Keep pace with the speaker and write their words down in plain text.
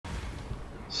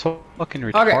So fucking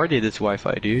retarded, this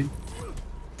Wi-Fi, dude.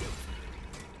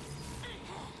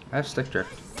 I have stick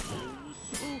drift.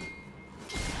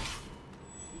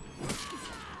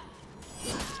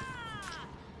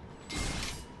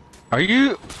 Are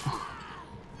you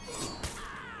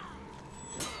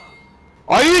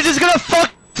just gonna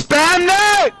spam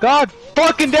that? God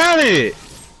fucking damn it!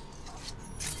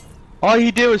 All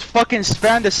he did was fucking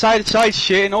spam the side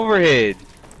shit and overhead.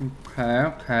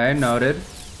 Okay, noted.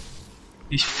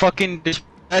 He's fucking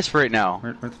desperate now.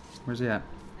 Where's he at?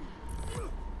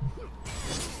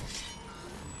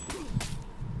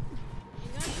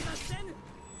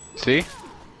 See?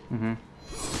 Mm-hmm.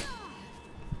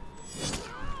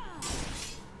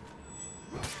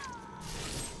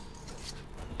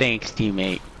 Thanks,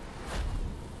 teammate.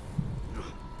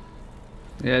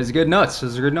 Yeah, it's good notes.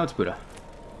 Those are good notes, Buddha.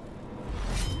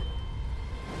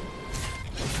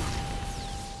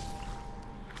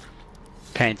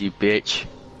 Pansy bitch.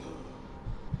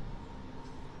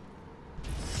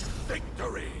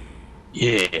 Victory.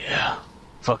 Yeah.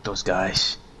 Fuck those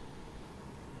guys.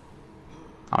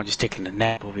 I'm just taking a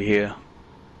nap over here.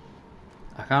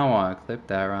 I kind of want to clip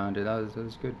that round, dude. That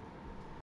was good.